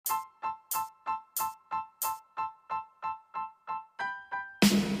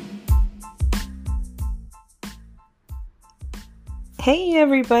Hey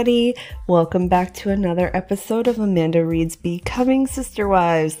everybody! Welcome back to another episode of Amanda Reed's Becoming Sister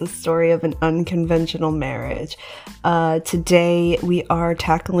Wives, the story of an unconventional marriage. Today we are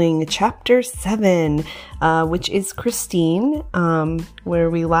tackling chapter 7, which is Christine,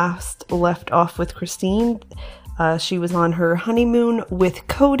 where we last left off with Christine. She was on her honeymoon with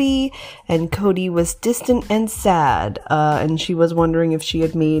Kody, and Kody was distant and sad, and she was wondering if she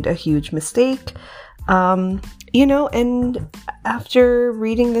had made a huge mistake. And after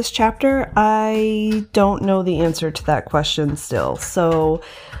reading this chapter, I don't know the answer to that question still. So,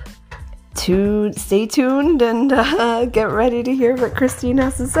 stay tuned and get ready to hear what Christine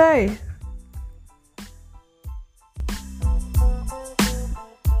has to say.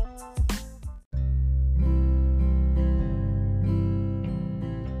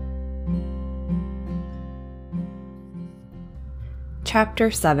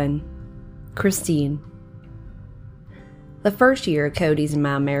 Chapter 7. Christine. The first year of Kody's and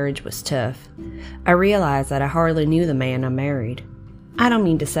my marriage was tough. I realized that I hardly knew the man I married. I don't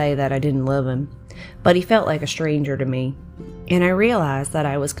mean to say that I didn't love him, but he felt like a stranger to me, and I realized that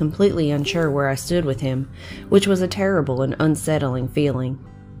I was completely unsure where I stood with him, which was a terrible and unsettling feeling.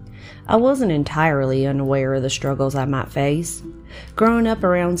 I wasn't entirely unaware of the struggles I might face. Growing up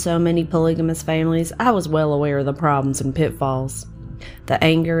around so many polygamous families, I was well aware of the problems and pitfalls. The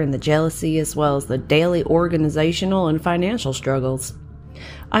anger and the jealousy, as well as the daily organizational and financial struggles.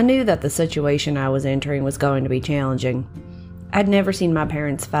 I knew that the situation I was entering was going to be challenging. I'd never seen my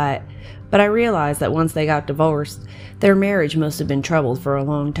parents fight, but I realized that once they got divorced, their marriage must have been troubled for a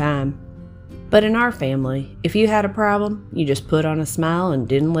long time. But in our family, if you had a problem, you just put on a smile and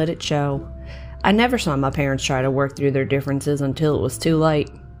didn't let it show. I never saw my parents try to work through their differences until it was too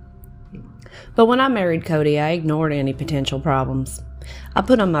late. But when I married Kody, I ignored any potential problems. I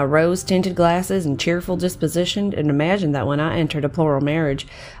put on my rose-tinted glasses and cheerful disposition and imagined that when I entered a plural marriage,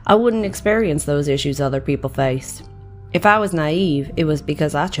 I wouldn't experience those issues other people faced. If I was naive, it was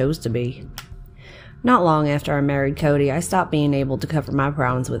because I chose to be. Not long after I married Kody, I stopped being able to cover my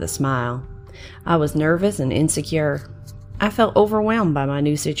problems with a smile. I was nervous and insecure. I felt overwhelmed by my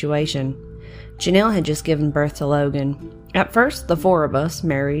new situation. Janelle had just given birth to Logan. At first, the four of us,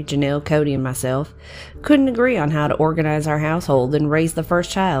 Meri, Janelle, Kody, and myself, couldn't agree on how to organize our household and raise the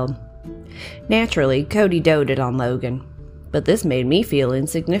first child. Naturally, Kody doted on Logan, but this made me feel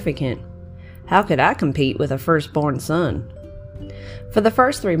insignificant. How could I compete with a firstborn son? For the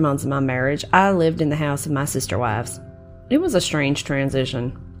first 3 months of my marriage, I lived in the house of my sister wives. It was a strange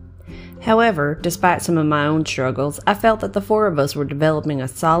transition. However, despite some of my own struggles, I felt that the four of us were developing a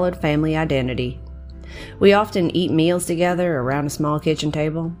solid family identity. We often eat meals together around a small kitchen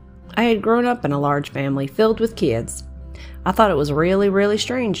table. I had grown up in a large family filled with kids. I thought it was really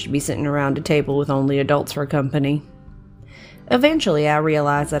strange to be sitting around a table with only adults for company. Eventually, I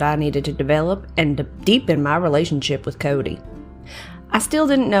realized that I needed to develop and deepen my relationship with Kody. I still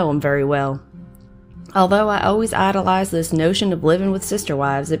didn't know him very well. Although I always idolized this notion of living with sister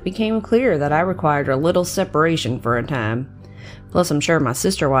wives, it became clear that I required a little separation for a time. Plus, I'm sure my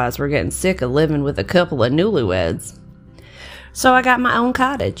sister wives were getting sick of living with a couple of newlyweds. So I got my own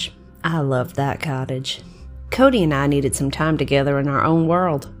cottage. I loved that cottage. Kody and I needed some time together in our own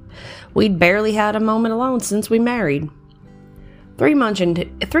world. We'd barely had a moment alone since we married. 3 months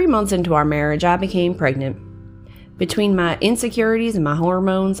into our marriage, I became pregnant. Between my insecurities and my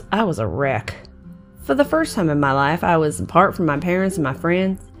hormones, I was a wreck. For the first time in my life, I was apart from my parents and my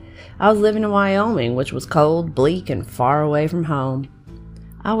friends. I was living in Wyoming, which was cold, bleak, and far away from home.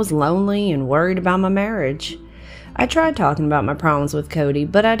 I was lonely and worried about my marriage. I tried talking about my problems with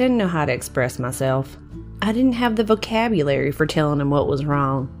Kody, but I didn't know how to express myself. I didn't have the vocabulary for telling him what was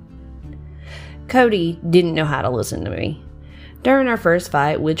wrong. Kody didn't know how to listen to me. During our first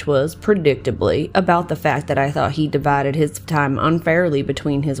fight, which was, predictably, about the fact that I thought he divided his time unfairly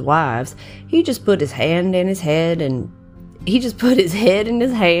between his wives, he just put his head in his hands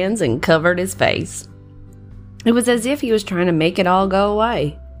and covered his face. It was as if he was trying to make it all go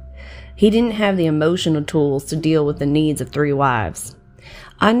away. He didn't have the emotional tools to deal with the needs of 3 wives.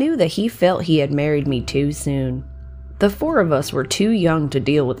 I knew that he felt he had married me too soon. The 4 of us were too young to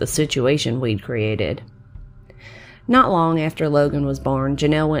deal with the situation we'd created. Not long after Logan was born,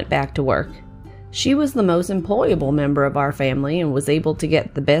 Janelle went back to work. She was the most employable member of our family and was able to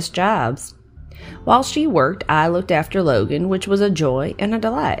get the best jobs. While she worked, I looked after Logan, which was a joy and a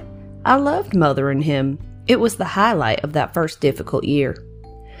delight. I loved mothering him. It was the highlight of that first difficult year.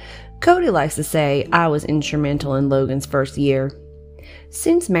 Kody likes to say I was instrumental in Logan's first year.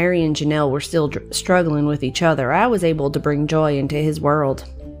 Since Meri and Janelle were still struggling with each other, I was able to bring joy into his world.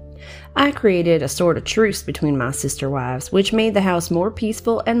 I created a sort of truce between my sister wives, which made the house more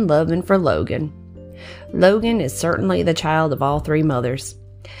peaceful and loving for Logan. Logan is certainly the child of all three mothers.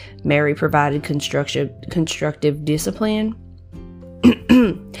 Meri provided constructive discipline,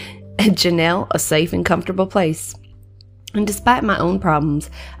 and Janelle a safe and comfortable place. And despite my own problems,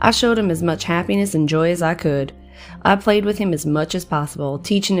 I showed him as much happiness and joy as I could. I played with him as much as possible,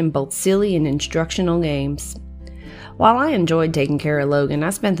 teaching him both silly and instructional games. While I enjoyed taking care of Logan,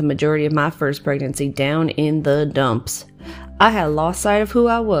 I spent the majority of my first pregnancy down in the dumps. I had lost sight of who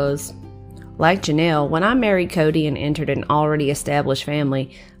I was. Like Janelle, when I married Kody and entered an already established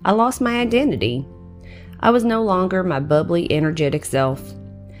family, I lost my identity. I was no longer my bubbly, energetic self.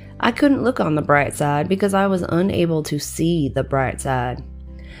 I couldn't look on the bright side because I was unable to see the bright side.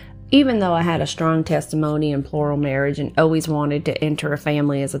 Even though I had a strong testimony in plural marriage and always wanted to enter a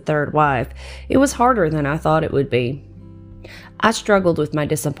family as a third wife, it was harder than I thought it would be. I struggled with my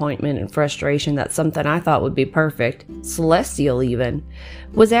disappointment and frustration that something I thought would be perfect, celestial even,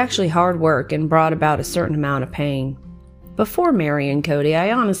 was actually hard work and brought about a certain amount of pain. Before marrying Kody,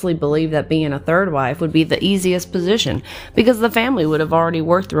 I honestly believed that being a third wife would be the easiest position because the family would have already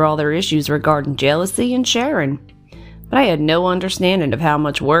worked through all their issues regarding jealousy and sharing. But I had no understanding of how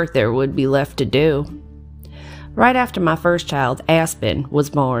much work there would be left to do. Right after my first child, Aspen,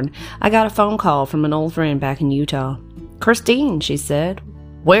 was born, I got a phone call from an old friend back in Utah. "Christine," she said,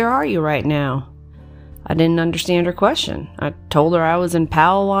 "where are you right now?" I didn't understand her question. I told her I was in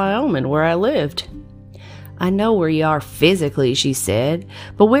Powell, Wyoming, where I lived. "I know where you are physically," she said,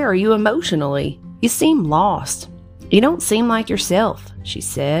 "but where are you emotionally? You seem lost. You don't seem like yourself," she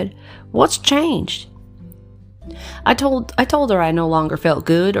said. "What's changed?" I told her I no longer felt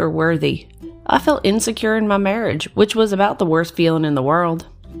good or worthy. I felt insecure in my marriage, which was about the worst feeling in the world.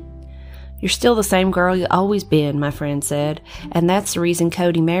 "You're still the same girl you always been," my friend said, "and that's the reason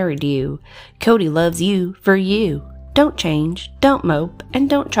Kody married you. Kody loves you for you. Don't change, don't mope, and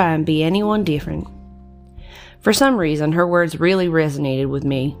don't try and be anyone different." For some reason, her words really resonated with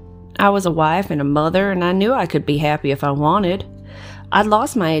me. I was a wife and a mother, and I knew I could be happy if I wanted. I'd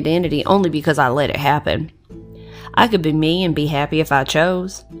lost my identity only because I let it happen. I could be me and be happy if I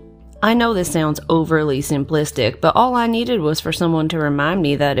chose. I know this sounds overly simplistic, but all I needed was for someone to remind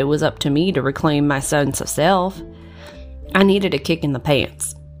me that it was up to me to reclaim my sense of self. I needed a kick in the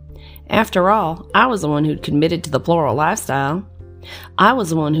pants. After all, I was the one who'd committed to the plural lifestyle. I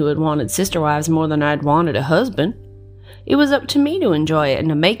was the one who had wanted sister wives more than I'd wanted a husband. It was up to me to enjoy it and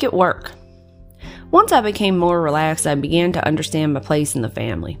to make it work. Once I became more relaxed, I began to understand my place in the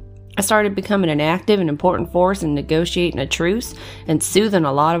family. I started becoming an active and important force in negotiating a truce and soothing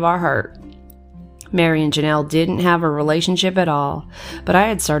a lot of our hurt. Meri and Janelle didn't have a relationship at all, but I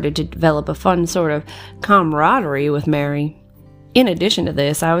had started to develop a fun sort of camaraderie with Meri. In addition to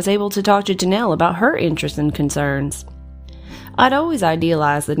this, I was able to talk to Janelle about her interests and concerns. I'd always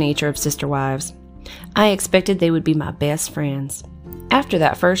idealized the nature of sister wives. I expected they would be my best friends. After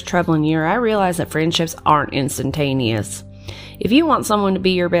that first troubling year, I realized that friendships aren't instantaneous. If you want someone to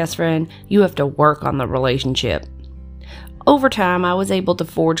be your best friend, you have to work on the relationship. Over time, I was able to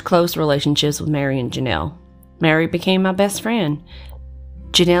forge close relationships with Meri and Janelle. Meri became my best friend.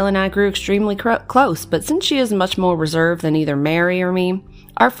 Janelle and I grew extremely close, but since she is much more reserved than either Meri or me,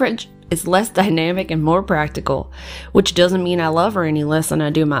 our friendship is less dynamic and more practical, which doesn't mean I love her any less than I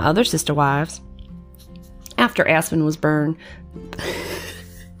do my other sister wives. After Aspen was born,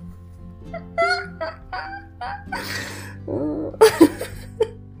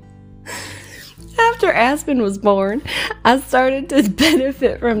 I started to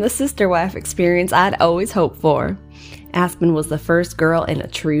benefit from the sister wife experience I'd always hoped for. Aspen was the first girl and a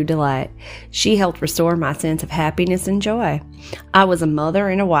true delight. She helped restore my sense of happiness and joy. I was a mother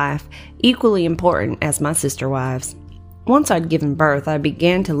and a wife, equally important as my sister wives. Once I'd given birth, I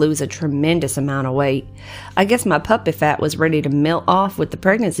began to lose a tremendous amount of weight. I guess my puppy fat was ready to melt off with the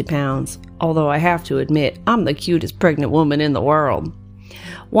pregnancy pounds, although I have to admit, I'm the cutest pregnant woman in the world.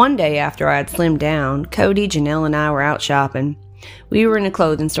 One day after I had slimmed down, Kody, Janelle, and I were out shopping. We were in a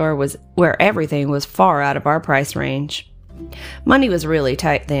clothing store where everything was far out of our price range. Money was really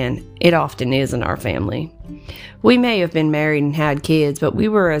tight then. It often is in our family. We may have been married and had kids, but we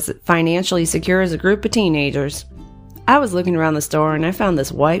were as financially secure as a group of teenagers. I was looking around the store and I found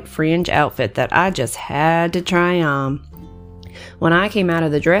this white fringe outfit that I just had to try on. When I came out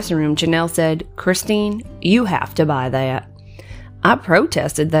of the dressing room, Janelle said, "Christine, you have to buy that." I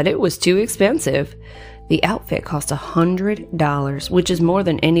protested that it was too expensive. The outfit cost $100, which is more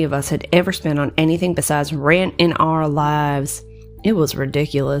than any of us had ever spent on anything besides rent in our lives. It was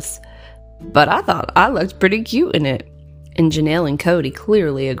ridiculous. But I thought I looked pretty cute in it. and Janelle and Kody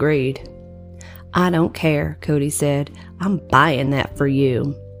clearly agreed. "I don't care," Kody said. "I'm buying that for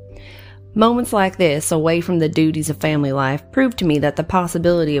you." Moments like this, away from the duties of family life, proved to me that the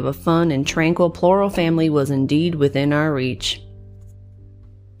possibility of a fun and tranquil plural family was indeed within our reach.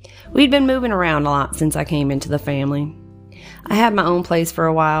 We'd been moving around a lot since I came into the family. I had my own place for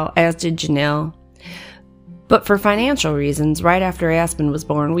a while, as did Janelle. But for financial reasons, right after Aspen was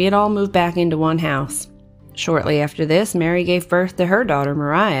born, we had all moved back into one house. Shortly after this, Meri gave birth to her daughter,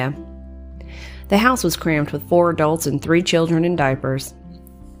 Mariah. The house was cramped with 4 adults and 3 children in diapers.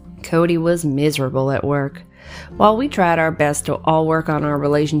 Kody was miserable at work. While we tried our best to all work on our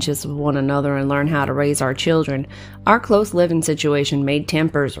relationships with one another and learn how to raise our children, our close living situation made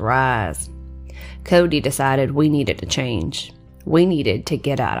tempers rise. Kody decided we needed to change. We needed to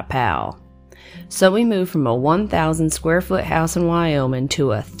get out of Powell. So we moved from a 1,000 square foot house in Wyoming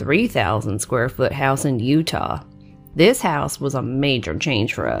to a 3,000 square foot house in Utah. This house was a major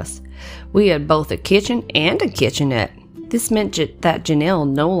change for us. We had both a kitchen and a kitchenette. This meant that Janelle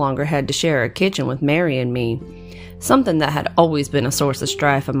no longer had to share a kitchen with Meri and me, something that had always been a source of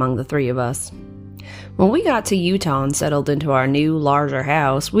strife among the 3 of us. When we got to Utah and settled into our new, larger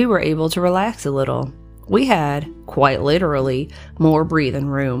house, we were able to relax a little. We had, quite literally, more breathing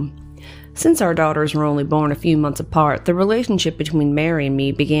room. Since our daughters were only born a few months apart, the relationship between Meri and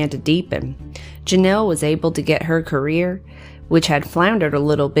me began to deepen. Janelle was able to get her career, which had floundered a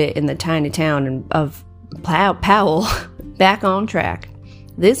little bit in the tiny town of Powell, back on track.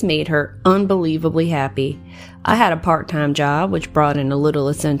 This made her unbelievably happy. I had a part-time job which brought in a little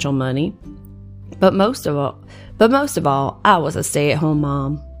essential money. But most of all, I was a stay-at-home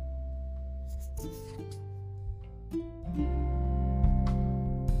mom.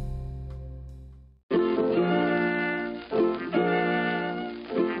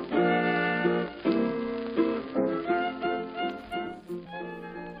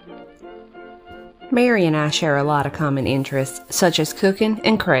 Meri and I share a lot of common interests, such as cooking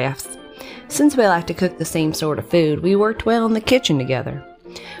and crafts. Since we like to cook the same sort of food, we worked well in the kitchen together.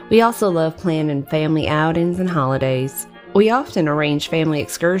 We also love planning family outings and holidays. We often arrange family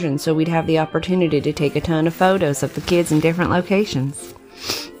excursions so we'd have the opportunity to take a ton of photos of the kids in different locations.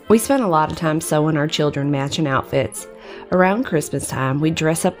 We spent a lot of time sewing our children matching outfits. Around Christmas time, we'd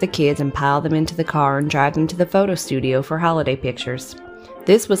dress up the kids and pile them into the car and drive them to the photo studio for holiday pictures.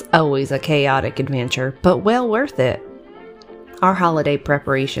 This was always a chaotic adventure, but well worth it. Our holiday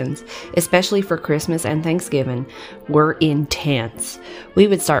preparations, especially for Christmas and Thanksgiving, were intense. We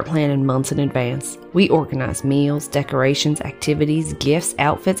would start planning months in advance. We organized meals, decorations, activities, gifts,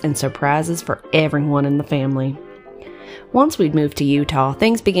 outfits, and surprises for everyone in the family. Once we'd moved to Utah,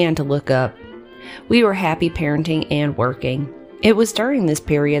 things began to look up. We were happy parenting and working. It was during this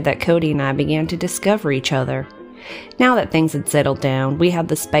period that Kody and I began to discover each other. Now that things had settled down, we had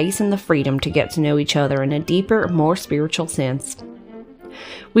the space and the freedom to get to know each other in a deeper, more spiritual sense.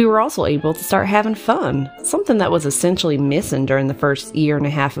 We were also able to start having fun, something that was essentially missing during the first year and a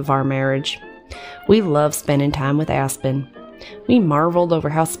half of our marriage. We loved spending time with Aspen. We marveled over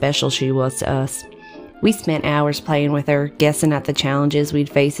how special she was to us. We spent hours playing with her, guessing at the challenges we'd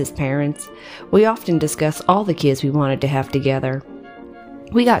face as parents. We often discussed all the kids we wanted to have together.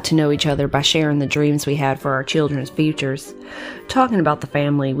 We got to know each other by sharing the dreams we had for our children's futures. Talking about the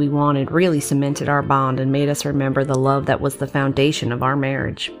family we wanted really cemented our bond and made us remember the love that was the foundation of our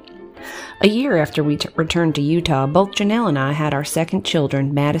marriage. A year after we returned to Utah, both Janelle and I had our second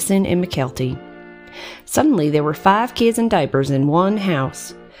children, Madison and McKelty. Suddenly, there were 5 kids in diapers in one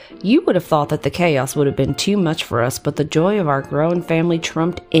house. You would have thought that the chaos would have been too much for us, but the joy of our growing family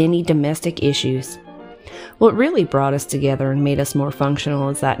trumped any domestic issues. What really brought us together and made us more functional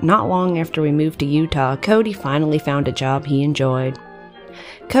is that not long after we moved to Utah, Kody finally found a job he enjoyed.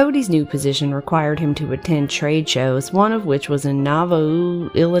 Kody's new position required him to attend trade shows, one of which was in Nauvoo,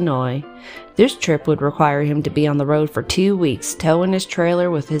 Illinois. This trip would require him to be on the road for 2 weeks, towing his trailer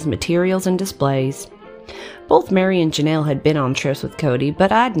with his materials and displays. Both Meri and Janelle had been on trips with Kody,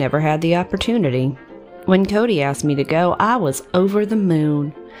 but I'd never had the opportunity. When Kody asked me to go, I was over the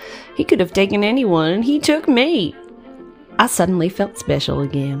moon. He could have taken anyone, and he took me. I suddenly felt special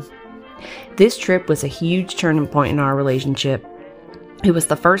again. This trip was a huge turning point in our relationship. It was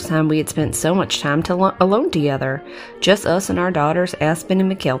the first time we had spent so much time alone together, just us and our daughters, Aspen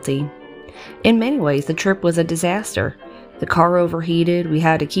and McKelty. In many ways, the trip was a disaster. The car overheated, we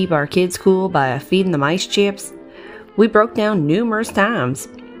had to keep our kids cool by feeding them ice chips. We broke down numerous times,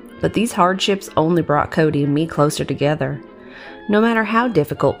 but these hardships only brought Kody and me closer together. No matter how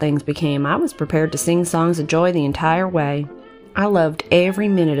difficult things became, I was prepared to sing songs of joy the entire way. I loved every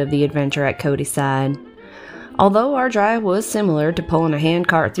minute of the adventure at Kody's side. Although our drive was similar to pulling a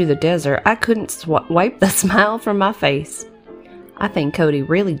handcart through the desert, I couldn't wipe the smile from my face. I think Kody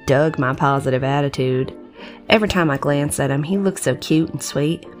really dug my positive attitude. Every time I glanced at him, he looked so cute and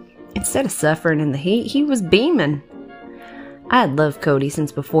sweet. Instead of suffering in the heat, he was beaming. I had loved Kody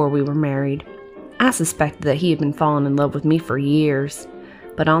since before we were married. I suspected that he had been falling in love with me for years.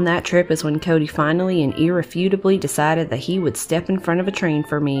 But on that trip is when Kody finally and irrefutably decided that he would step in front of a train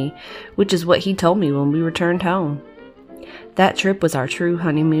for me, which is what he told me when we returned home. That trip was our true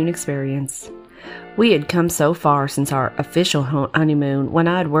honeymoon experience. We had come so far since our official honeymoon when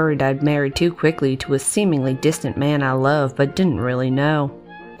I had worried I'd married too quickly to a seemingly distant man I loved but didn't really know.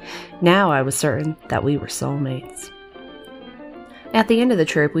 Now I was certain that we were soulmates. At the end of the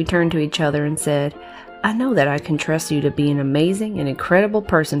trip, we turned to each other and said, "I know that I can trust you to be an amazing and incredible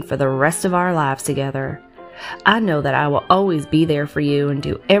person for the rest of our lives together. I know that I will always be there for you and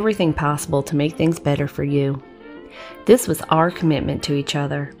do everything possible to make things better for you." This was our commitment to each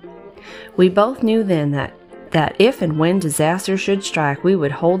other. We both knew then that if and when disaster should strike, we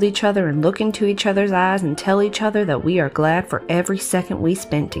would hold each other and look into each other's eyes and tell each other that we are glad for every second we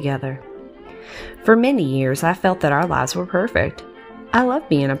spent together. For many years, I felt that our lives were perfect. I loved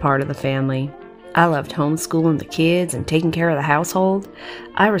being a part of the family. I loved homeschooling the kids and taking care of the household.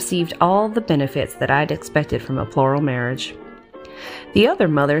 I received all the benefits that I'd expected from a plural marriage. The other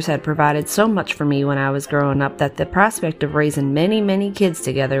mothers had provided so much for me when I was growing up that the prospect of raising many, many kids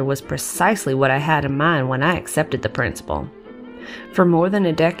together was precisely what I had in mind when I accepted the principle. For more than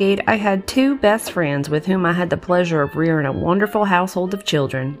a decade, I had 2 best friends with whom I had the pleasure of rearing a wonderful household of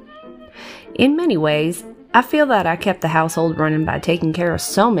children. In many ways, I feel that I kept the household running by taking care of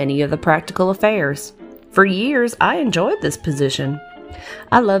so many of the practical affairs. For years, I enjoyed this position.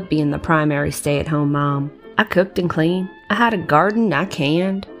 I loved being the primary stay-at-home mom. I cooked and cleaned. I had a garden. I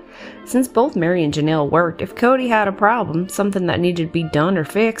canned. Since both Meri and Janelle worked, if Kody had a problem, something that needed to be done or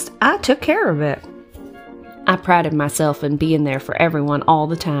fixed, I took care of it. I prided myself in being there for everyone all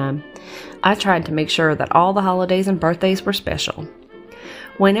the time. I tried to make sure that all the holidays and birthdays were special.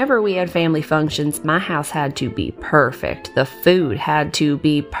 Whenever we had family functions, my house had to be perfect. The food had to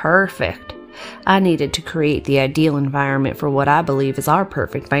be perfect. I needed to create the ideal environment for what I believe is our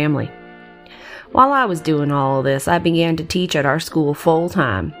perfect family. While I was doing all of this, I began to teach at our school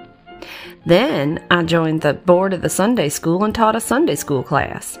full-time. Then, I joined the board of the Sunday school and taught a Sunday school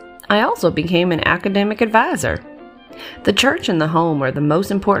class. I also became an academic advisor. The church and the home are the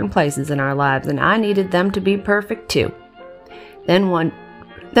most important places in our lives, and I needed them to be perfect too. Then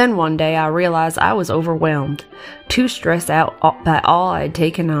one day I realized I was overwhelmed, too stressed out by all I had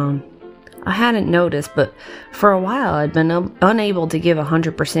taken on. I hadn't noticed, but for a while I'd been unable to give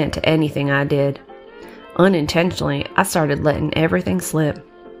 100% to anything I did. Unintentionally, I started letting everything slip.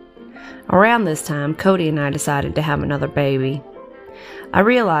 Around this time, Kody and I decided to have another baby. I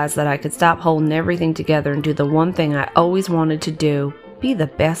realized that I could stop holding everything together and do the one thing I always wanted to do, be the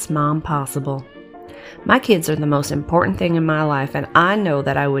best mom possible. My kids are the most important thing in my life, and I know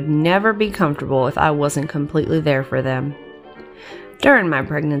that I would never be comfortable if I wasn't completely there for them. During my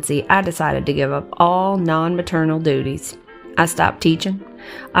pregnancy, I decided to give up all non-maternal duties. I stopped teaching.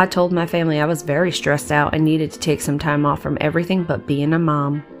 I told my family I was very stressed out and needed to take some time off from everything but being a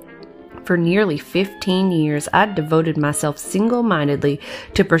mom. For nearly 15 years, I'd devoted myself single-mindedly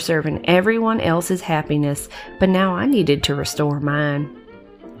to preserving everyone else's happiness, but now I needed to restore mine.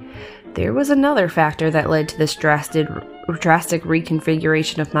 There was another factor that led to this drastic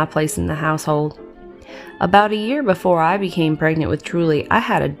reconfiguration of my place in the household. About a year before I became pregnant with Truly, I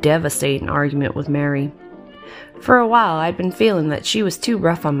had a devastating argument with Meri. For a while, I'd been feeling that she was too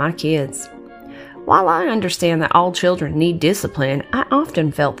rough on my kids. While I understand that all children need discipline, I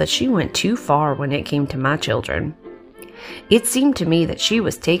often felt that she went too far when it came to my children. It seemed to me that she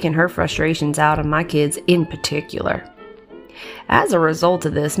was taking her frustrations out on my kids in particular. As a result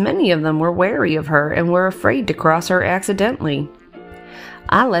of this, many of them were wary of her and were afraid to cross her accidentally.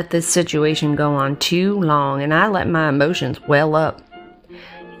 I let this situation go on too long, and I let my emotions well up.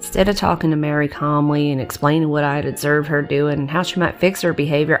 Instead of talking to Meri calmly and explaining what I had observed her doing and how she might fix her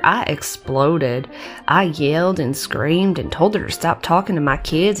behavior, I exploded. I yelled and screamed and told her to stop talking to my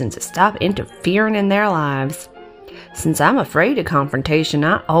kids and to stop interfering in their lives. Since I'm afraid of confrontation,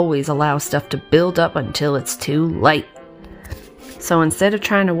 I always allow stuff to build up until it's too late. So instead of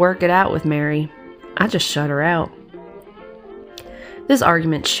trying to work it out with Meri, I just shut her out. This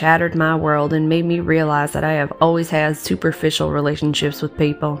argument shattered my world and made me realize that I have always had superficial relationships with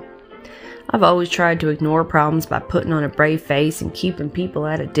people. I've always tried to ignore problems by putting on a brave face and keeping people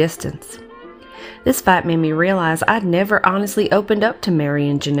at a distance. This fight made me realize I'd never honestly opened up to Meri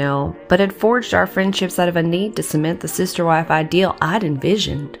and Janelle, but had forged our friendships out of a need to cement the sister-wife ideal I'd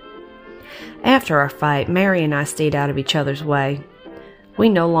envisioned. After our fight, Meri and I stayed out of each other's way. We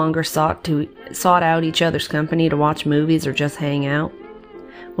no longer sought out each other's company to watch movies or just hang out.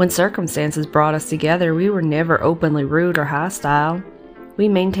 When circumstances brought us together, we were never openly rude or hostile. We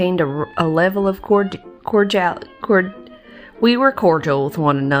maintained a level of we were cordial with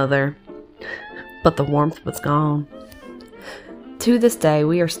one another, but the warmth was gone. To this day,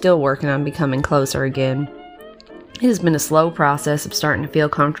 we are still working on becoming closer again. It has been a slow process of starting to feel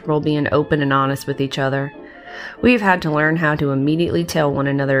comfortable being open and honest with each other. We've had to learn how to immediately tell one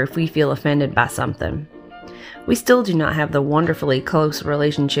another if we feel offended by something. We still do not have the wonderfully close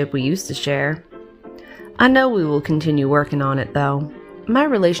relationship we used to share. I know we will continue working on it, though. My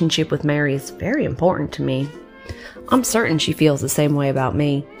relationship with Meri is very important to me. I'm certain she feels the same way about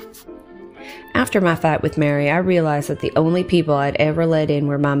me. After my fight with Meri, I realized that the only people I'd ever let in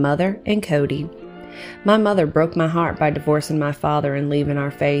were my mother and Kody. My mother broke my heart by divorcing my father and leaving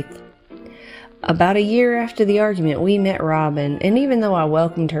our faith. About a year after the argument, we met Robyn, and even though I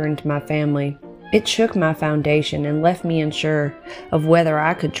welcomed her into my family, it shook my foundation and left me unsure of whether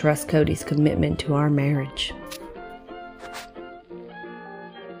I could trust Kody's commitment to our marriage.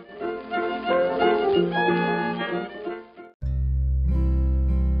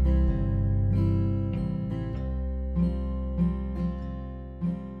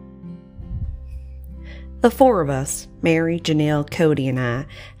 The four of us, Meri, Janelle, Kody, and I,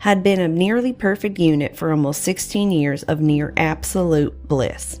 had been a nearly perfect unit for almost 16 years of near absolute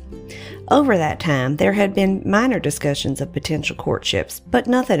bliss. Over that time, there had been minor discussions of potential courtships, but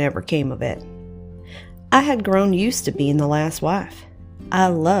nothing ever came of it. I had grown used to being the last wife. I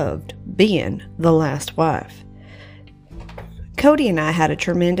loved being the last wife. Kody and I had a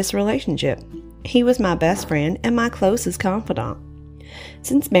tremendous relationship. He was my best friend and my closest confidant.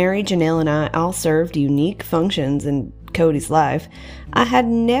 Since Meri, Janelle, and I all served unique functions in Kody's life, I had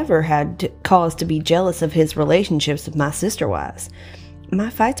never had cause to be jealous of his relationships with my sister wives. My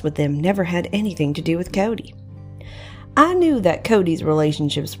fights with them never had anything to do with Kody. I knew that Kody's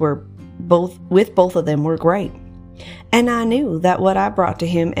relationships with both of them were great, and I knew that what I brought to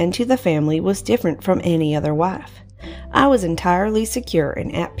him and to the family was different from any other wife. I was entirely secure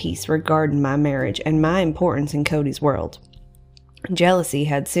and at peace regarding my marriage and my importance in Kody's world. Jealousy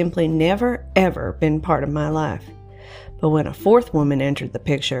had simply never, ever been part of my life. But when a fourth woman entered the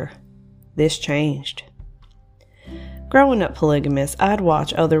picture, this changed. Growing up polygamous, I'd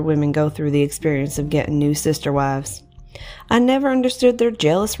watch other women go through the experience of getting new sister wives. I never understood their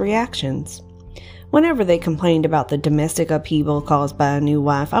jealous reactions. Whenever they complained about the domestic upheaval caused by a new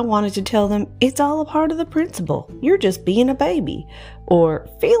wife, I wanted to tell them, it's all a part of the principle. You're just being a baby. Or,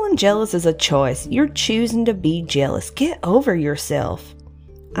 feeling jealous is a choice. You're choosing to be jealous. Get over yourself.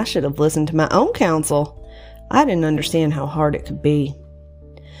 I should have listened to my own counsel. I didn't understand how hard it could be.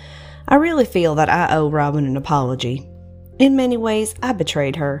 I really feel that I owe Robyn an apology. In many ways, I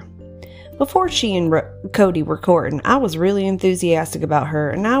betrayed her. Before she and Kody were courting, I was really enthusiastic about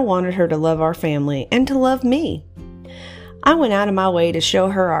her, and I wanted her to love our family and to love me. I went out of my way to show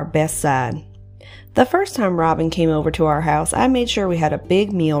her our best side. The first time Robyn came over to our house, I made sure we had a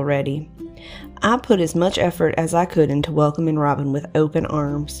big meal ready. I put as much effort as I could into welcoming Robyn with open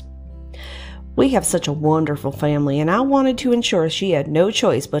arms. We have such a wonderful family, and I wanted to ensure she had no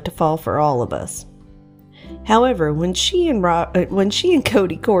choice but to fall for all of us. However, when she and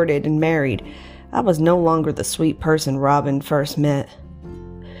Kody courted and married, I was no longer the sweet person Robyn first met.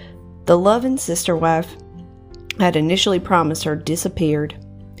 The loving sister wife I had initially promised her disappeared.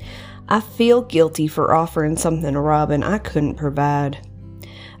 I feel guilty for offering something to Robyn I couldn't provide.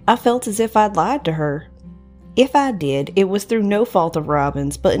 I felt as if I'd lied to her. If I did, it was through no fault of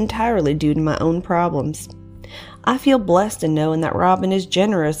Robyn's, but entirely due to my own problems. I feel blessed in knowing that Robyn is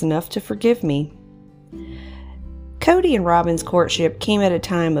generous enough to forgive me. Kody and Robyn's courtship came at a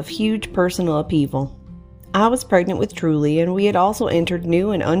time of huge personal upheaval. I was pregnant with Truly, and we had also entered new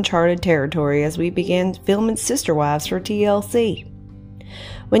and uncharted territory as we began filming Sister Wives for TLC.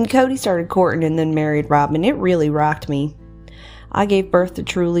 When Kody started courting and then married Robyn, it really rocked me. I gave birth to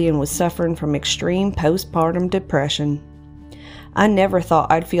Truly and was suffering from extreme postpartum depression. I never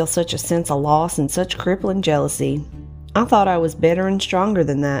thought I'd feel such a sense of loss and such crippling jealousy. I thought I was better and stronger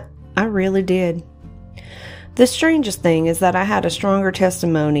than that. I really did. The strangest thing is that I had a stronger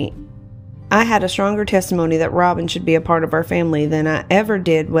testimony that Robyn should be a part of our family than I ever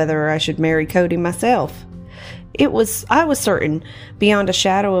did whether I should marry Kody myself. I was certain, beyond a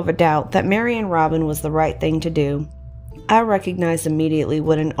shadow of a doubt, that marrying Robyn was the right thing to do. I recognized immediately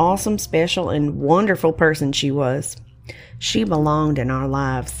what an awesome, special, and wonderful person she was. She belonged in our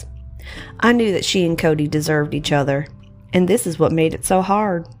lives. I knew that she and Kody deserved each other, and this is what made it so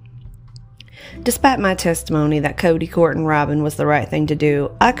hard. Despite my testimony that Kody courting Robyn was the right thing to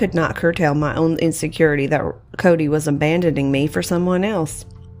do, I could not curtail my own insecurity that Kody was abandoning me for someone else.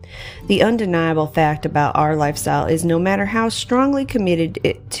 The undeniable fact about our lifestyle is no matter how strongly committed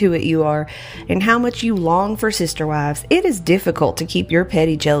to it you are and how much you long for sister wives, it is difficult to keep your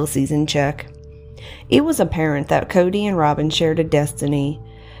petty jealousies in check. It was apparent that Kody and Robyn shared a destiny,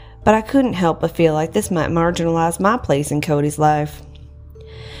 but I couldn't help but feel like this might marginalize my place in Kody's life.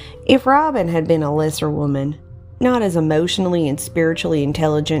 If Robyn had been a lesser woman, not as emotionally and spiritually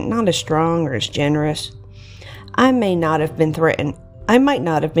intelligent, not as strong or as generous, I might not have been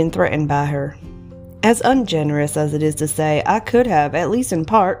threatened by her. As ungenerous as it is to say, I could have, at least in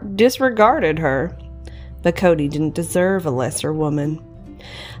part, disregarded her. But Kody didn't deserve a lesser woman,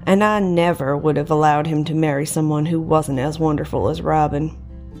 and I never would have allowed him to marry someone who wasn't as wonderful as Robyn.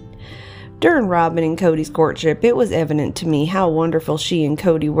 During Robyn and Kody's courtship, it was evident to me how wonderful she and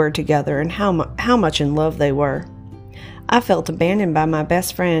Kody were together and how much in love they were. I felt abandoned by my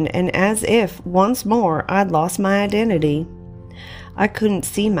best friend, and as if, once more, I'd lost my identity. I couldn't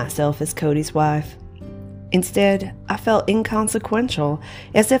see myself as Kody's wife. Instead, I felt inconsequential,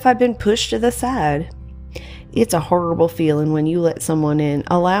 as if I'd been pushed to the side. It's a horrible feeling when you let someone in,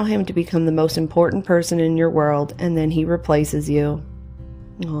 allow him to become the most important person in your world, and then he replaces you.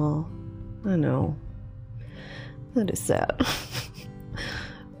 Oh, I know. That is sad.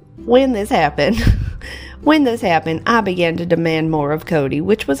 When this happened, I began to demand more of Kody,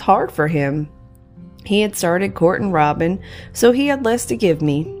 which was hard for him. He had started courting Robyn, so he had less to give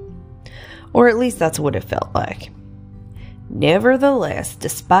me. Or at least that's what it felt like. Nevertheless,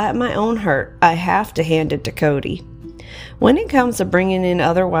 despite my own hurt, I have to hand it to Kody. When it comes to bringing in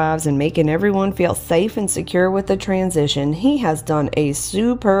other wives and making everyone feel safe and secure with the transition, he has done a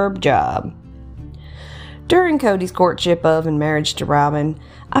superb job. During Kody's courtship of and marriage to Robyn,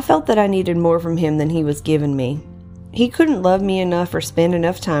 I felt that I needed more from him than he was giving me. He couldn't love me enough or spend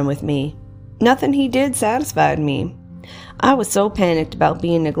enough time with me. Nothing he did satisfied me. I was so panicked about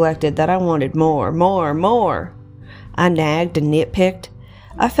being neglected that I wanted more. I nagged and nitpicked.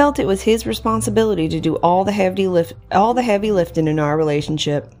 I felt it was his responsibility to do all the heavy lifting in our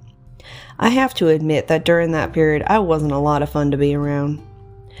relationship. I have to admit that during that period, I wasn't a lot of fun to be around.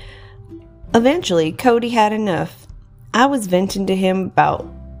 Eventually, Kody had enough. I was venting to him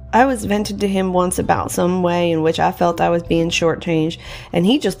once about some way in which I felt I was being shortchanged, and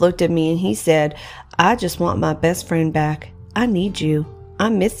he just looked at me and he said, "I just want my best friend back. I need you. I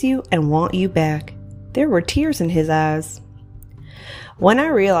miss you and want you back." There were tears in his eyes. When I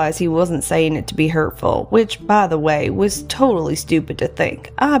realized he wasn't saying it to be hurtful, which, by the way, was totally stupid to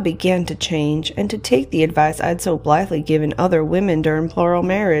think, I began to change and to take the advice I'd so blithely given other women during plural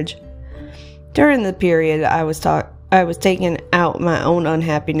marriage. During the period I was taking out my own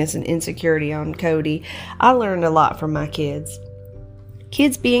unhappiness and insecurity on Kody, I learned a lot from my kids.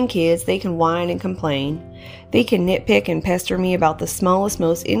 Kids being kids, they can whine and complain. They can nitpick and pester me about the smallest,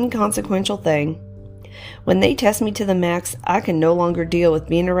 most inconsequential thing. When they test me to the max, I can no longer deal with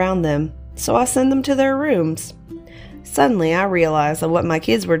being around them, so I send them to their rooms. Suddenly, I realized that what my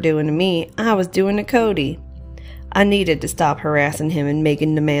kids were doing to me, I was doing to Kody. I needed to stop harassing him and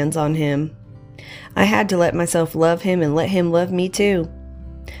making demands on him. I had to let myself love him and let him love me too.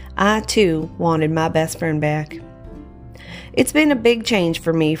 I, too, wanted my best friend back. It's been a big change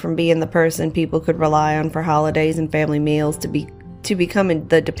for me from being the person people could rely on for holidays and family meals to becoming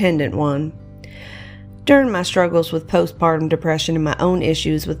the dependent one. During my struggles with postpartum depression and my own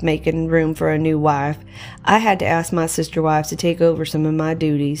issues with making room for a new wife, I had to ask my sister wives to take over some of my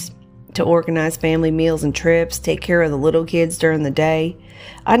duties. To organize family meals and trips, take care of the little kids during the day.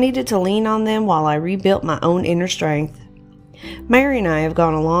 I needed to lean on them while I rebuilt my own inner strength. Meri and I have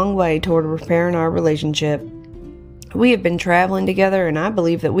gone a long way toward repairing our relationship. We have been traveling together and I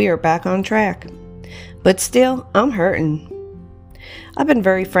believe that we are back on track. But still, I'm hurting. I've been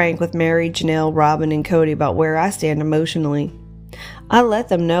very frank with Meri, Janelle, Robyn, and Kody about where I stand emotionally. I let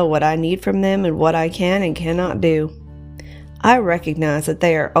them know what I need from them and what I can and cannot do. I recognize that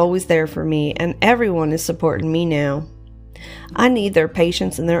they are always there for me and everyone is supporting me now. I need their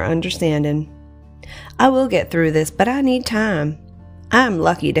patience and their understanding. I will get through this, but I need time. I am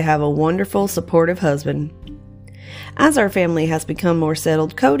lucky to have a wonderful, supportive husband. As our family has become more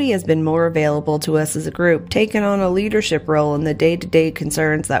settled, Kody has been more available to us as a group, taking on a leadership role in the day-to-day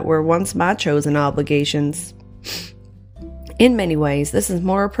concerns that were once my chosen obligations. In many ways, this is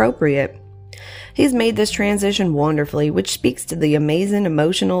more appropriate. He's made this transition wonderfully, which speaks to the amazing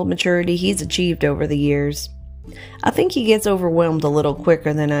emotional maturity he's achieved over the years. I think he gets overwhelmed a little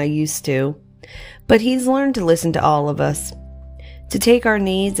quicker than I used to, but he's learned to listen to all of us, to take our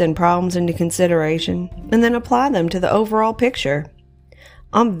needs and problems into consideration, and then apply them to the overall picture.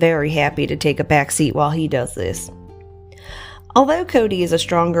 I'm very happy to take a back seat while he does this. Although Kody is a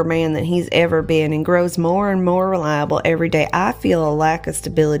stronger man than he's ever been and grows more and more reliable every day, I feel a lack of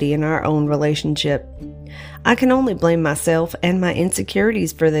stability in our own relationship. I can only blame myself and my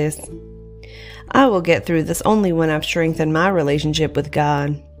insecurities for this. I will get through this only when I've strengthened my relationship with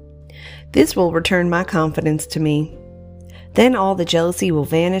God. This will return my confidence to me. Then all the jealousy will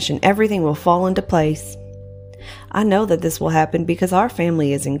vanish and everything will fall into place. I know that this will happen because our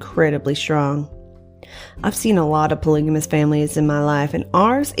family is incredibly strong. I've seen a lot of polygamous families in my life, and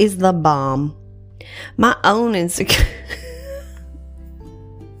ours is the bomb. My own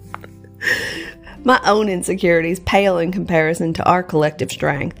insecurities pale in comparison to our collective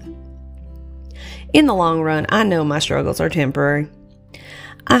strength. In the long run, I know my struggles are temporary.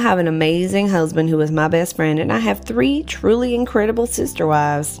 I have an amazing husband who is my best friend, and I have 3 truly incredible sister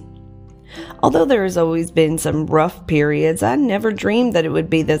wives. Although there has always been some rough periods, I never dreamed that it would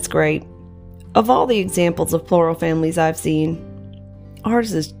be this great. Of all the examples of plural families I've seen,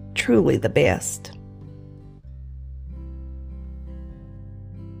 ours is truly the best.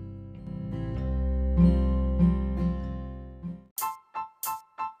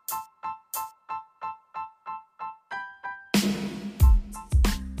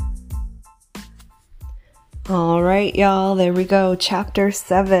 All right, y'all, there we go. Chapter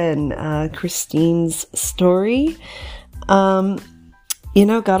 7, Christine's story.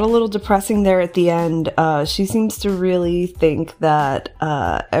 Got a little depressing there at the end. She seems to really think that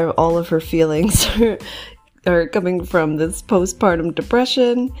all of her feelings are coming from this postpartum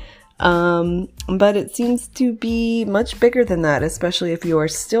depression. But it seems to be much bigger than that, especially if you are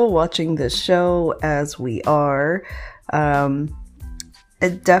still watching this show as we are.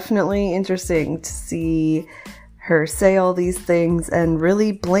 It's definitely interesting to see her say all these things and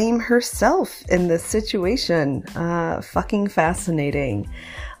really blame herself in this situation. Fucking fascinating.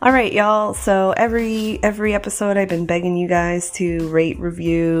 All right, y'all. So every episode I've been begging you guys to rate,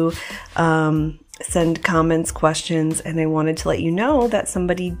 review, send comments, questions, and I wanted to let you know that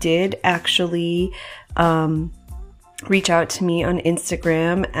somebody did actually reach out to me on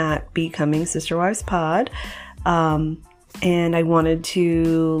Instagram at Becoming Sister Wives Pod. And I wanted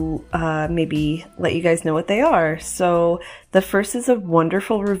to maybe let you guys know what they are. So the first is a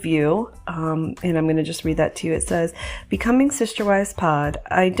wonderful review, and I'm going to just read that to you. It says, Becoming Sister Wives Pod.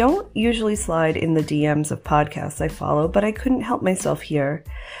 I don't usually slide in the DMs of podcasts I follow, but I couldn't help myself here.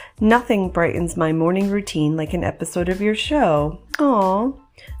 Nothing brightens my morning routine like an episode of your show. Aw,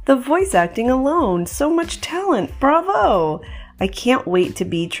 the voice acting alone. So much talent. Bravo. I can't wait to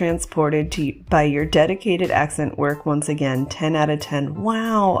be transported by your dedicated accent work once again. 10 out of 10.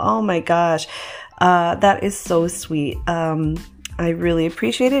 Wow. Oh my gosh. That is so sweet. I really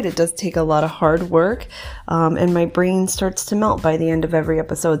appreciate it. It does take a lot of hard work. And my brain starts to melt by the end of every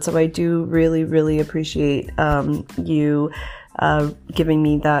episode. So I do really, really appreciate you giving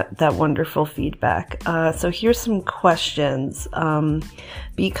me that wonderful feedback. So here's some questions.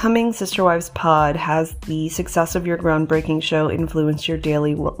 Becoming Sister Wives Pod, has the success of your groundbreaking show influenced your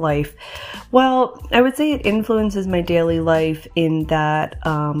daily life? Well, I would say it influences my daily life in that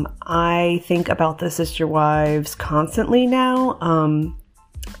I think about the Sister Wives constantly now.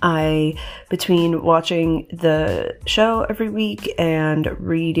 Between watching the show every week and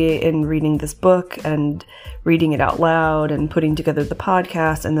reading this book and reading it out loud and putting together the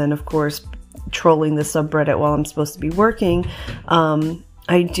podcast, and then of course trolling the subreddit while I'm supposed to be working,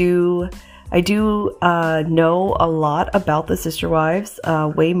 I do know a lot about the Sister Wives,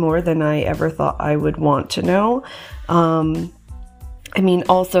 way more than I ever thought I would want to know.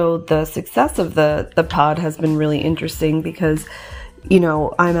 Also the success of the pod has been really interesting because,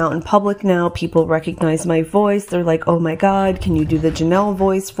 I'm out in public now. People recognize my voice. They're like, oh my God, can you do the Janelle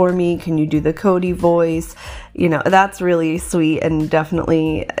voice for me? Can you do the Kody voice? That's really sweet, and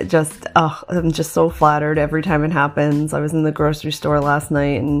definitely I'm just so flattered every time it happens. I was in the grocery store last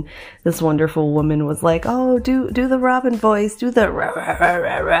night and this wonderful woman was like, oh, do the Robyn voice, do the rah, rah, rah,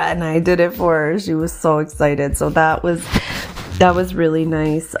 rah, rah, and I did it for her. She was so excited. So that was really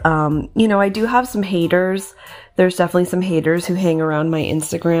nice. I do have some haters. There's definitely some haters who hang around my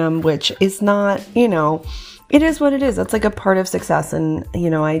Instagram, which is not, it is what it is. That's like a part of success. And,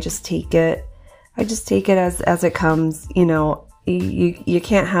 I just take it as it comes. you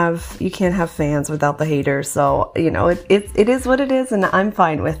can't have fans without the haters. So, you know, it is what it is, and I'm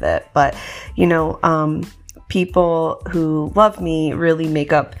fine with it. But, you know, people who love me really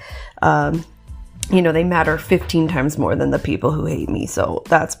make up, you know, they matter 15 times more than the people who hate me. So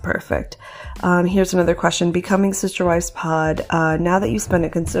that's perfect. Here's another question. Becoming Sister Wives Pod, now that you spend a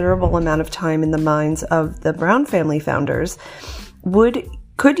considerable amount of time in the minds of the Brown family founders,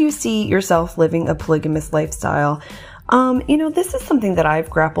 could you see yourself living a polygamous lifestyle? You know, this is something that I've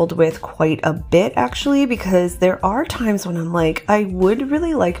grappled with quite a bit, actually, because there are times when I'm like, I would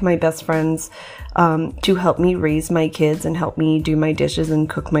really like my best friends to help me raise my kids and help me do my dishes and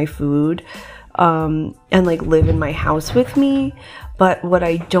cook my food, and like live in my house with me. But what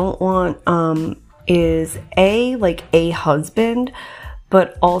I don't want is a husband,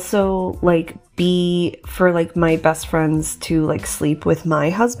 but also like B, for like my best friends to like sleep with my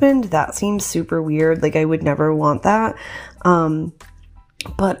husband. That seems super weird. Like I would never want that.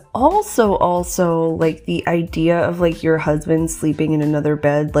 But also like the idea of like your husband sleeping in another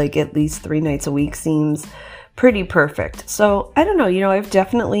bed like at least 3 nights a week seems pretty perfect. So I don't know, you know, I've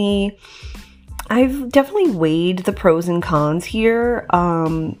definitely weighed the pros and cons here.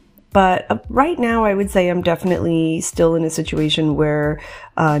 But right now I would say I'm definitely still in a situation where,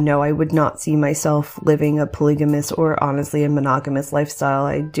 no, I would not see myself living a polygamous or honestly a monogamous lifestyle.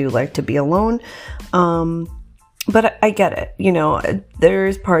 I do like to be alone. But I get it, you know,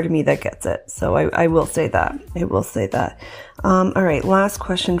 there's part of me that gets it. So I will say that. I will say that. All right, last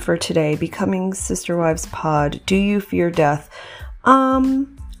question for today. Becoming Sister Wives Pod, do you fear death?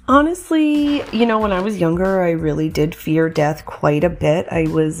 Honestly, you know, when I was younger, I really did fear death quite a bit. I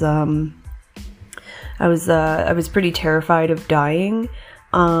was pretty terrified of dying.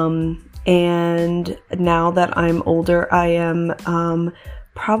 And now that I'm older, I am,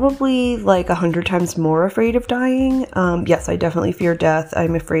 probably like 100 times more afraid of dying. Yes, I definitely fear death.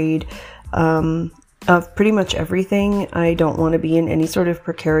 I'm afraid, of pretty much everything. I don't want to be in any sort of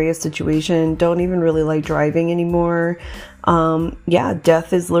precarious situation. Don't even really like driving anymore. Yeah,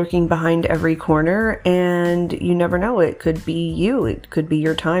 death is lurking behind every corner, and you never know. It could be you. It could be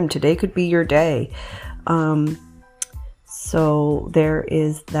your time. Today could be your day. So there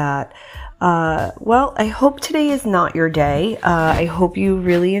is that. Well, I hope today is not your day. I hope you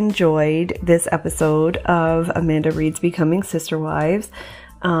really enjoyed this episode of Amanda Reed's Becoming Sister Wives.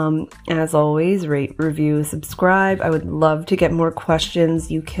 As always, rate, review, subscribe. I would love to get more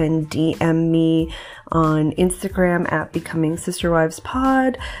questions. You can DM me on Instagram at Becoming Sister Wives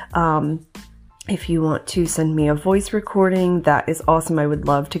Pod. If you want to send me a voice recording, that is awesome. I would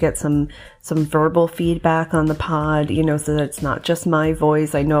love to get some verbal feedback on the pod, you know, so that it's not just my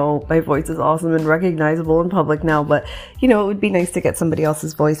voice. I know my voice is awesome and recognizable in public now, but, you know, it would be nice to get somebody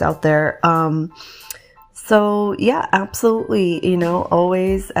else's voice out there. So yeah, absolutely. You know,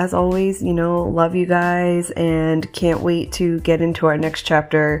 as always, you know, love you guys and can't wait to get into our next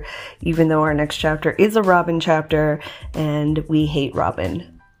chapter, even though our next chapter is a Robyn chapter and we hate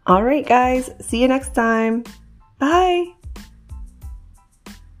Robyn. All right, guys, see you next time. Bye.